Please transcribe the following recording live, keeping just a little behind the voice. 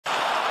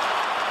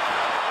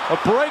A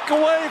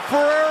breakaway for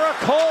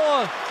Erik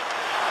Haula.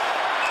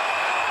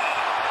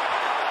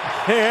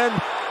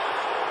 And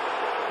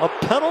a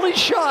penalty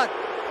shot.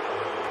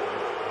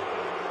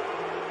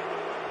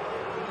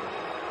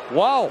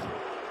 Wow.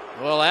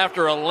 Well,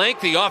 after a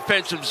lengthy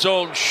offensive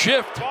zone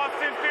shift.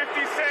 Boston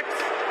 56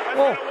 has been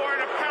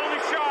awarded a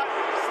penalty shot.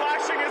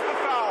 Slashing is the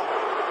foul.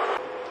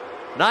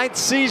 Ninth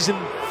season,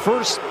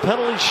 first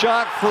penalty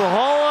shot for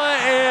Haula,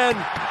 and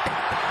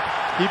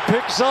he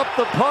picks up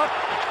the puck.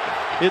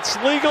 It's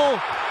legal,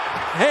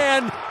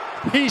 and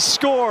he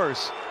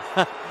scores.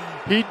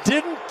 He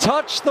didn't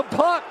touch the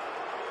puck.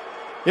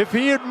 If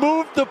he had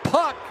moved the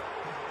puck,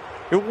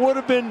 it would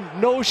have been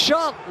no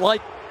shot,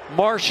 like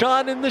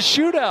Marchand in the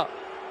shootout.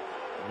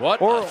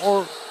 What?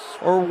 Or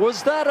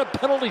was that a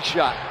penalty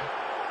shot?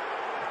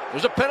 It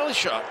was a penalty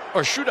shot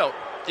or shootout.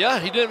 Yeah,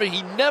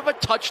 he never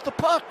touched the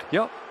puck.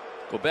 Yep.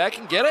 Go back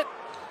and get it.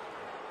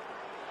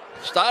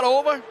 Start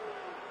over.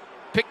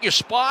 Pick your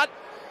spot.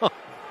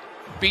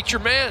 Beat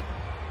your man.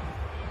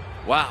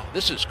 Wow,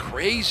 this is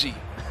crazy.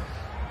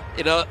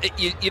 You know,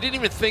 you didn't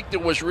even think there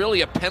was really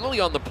a penalty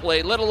on the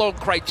play, let alone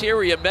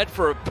criteria met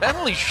for a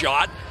penalty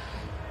shot.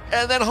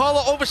 And then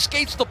Haula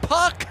overskates the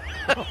puck.